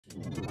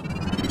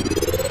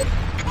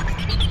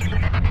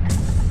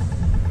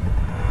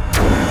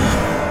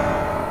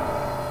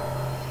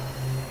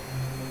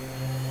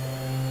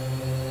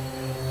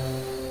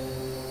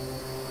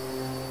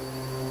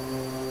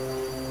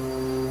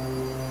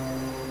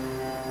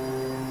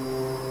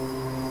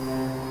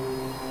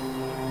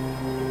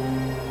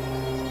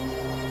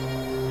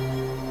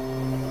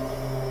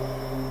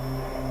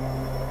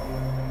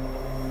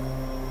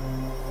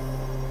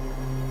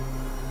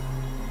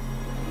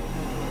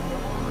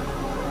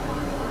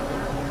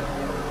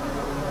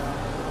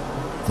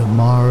The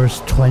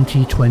Mars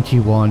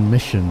 2021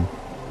 mission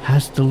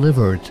has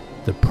delivered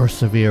the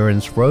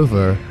Perseverance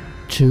Rover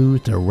to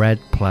the Red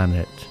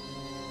Planet.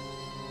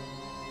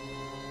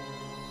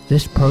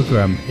 This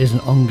program is an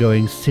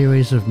ongoing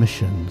series of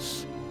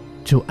missions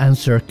to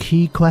answer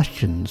key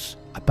questions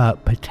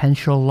about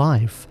potential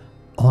life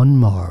on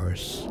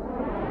Mars.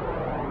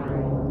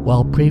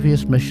 While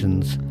previous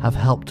missions have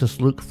helped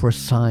us look for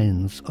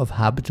signs of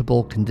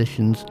habitable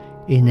conditions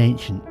in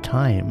ancient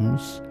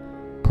times,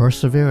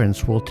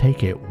 Perseverance will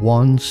take it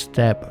one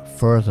step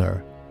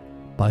further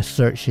by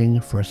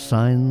searching for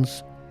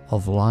signs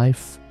of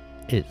life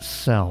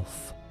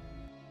itself.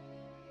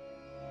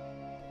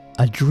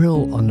 A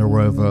drill on the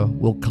rover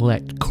will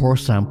collect core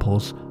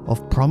samples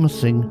of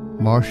promising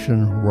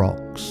Martian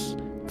rocks,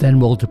 then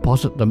we'll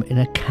deposit them in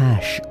a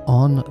cache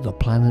on the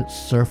planet's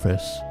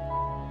surface.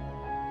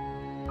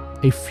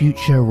 A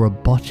future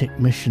robotic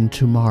mission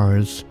to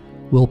Mars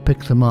will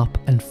pick them up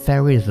and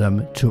ferry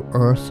them to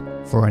Earth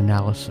for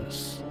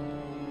analysis.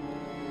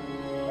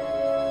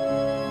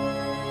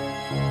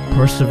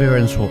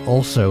 Perseverance will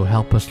also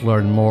help us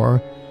learn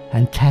more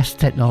and test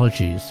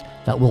technologies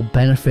that will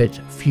benefit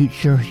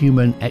future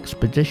human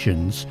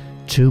expeditions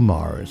to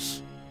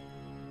Mars.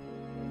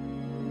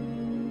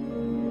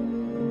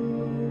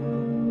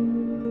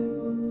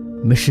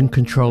 Mission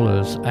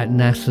controllers at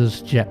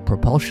NASA's Jet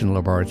Propulsion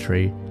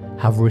Laboratory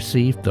have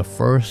received the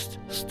first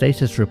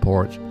status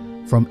report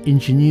from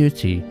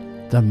Ingenuity,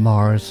 the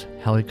Mars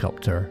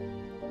helicopter.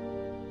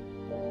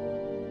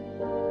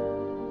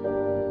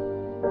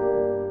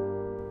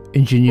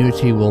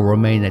 Ingenuity will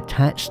remain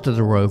attached to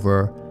the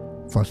rover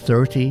for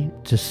 30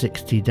 to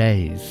 60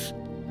 days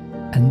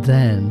and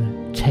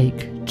then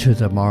take to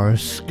the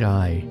Mars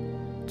sky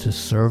to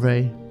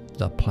survey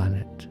the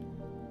planet.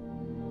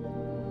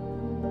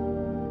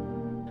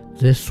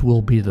 This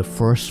will be the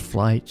first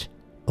flight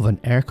of an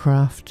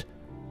aircraft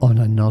on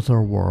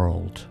another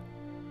world.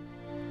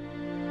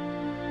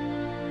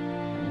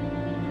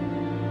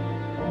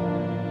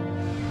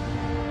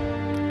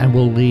 And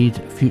will lead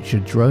future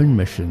drone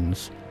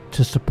missions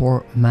to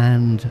support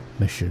manned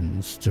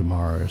missions to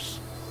Mars.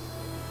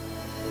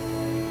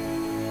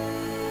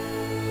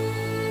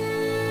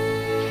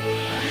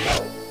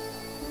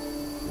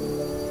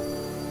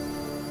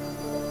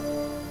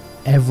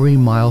 Every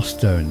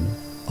milestone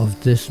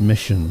of this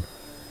mission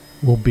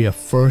will be a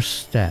first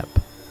step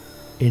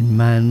in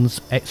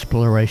man's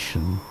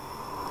exploration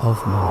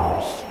of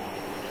Mars.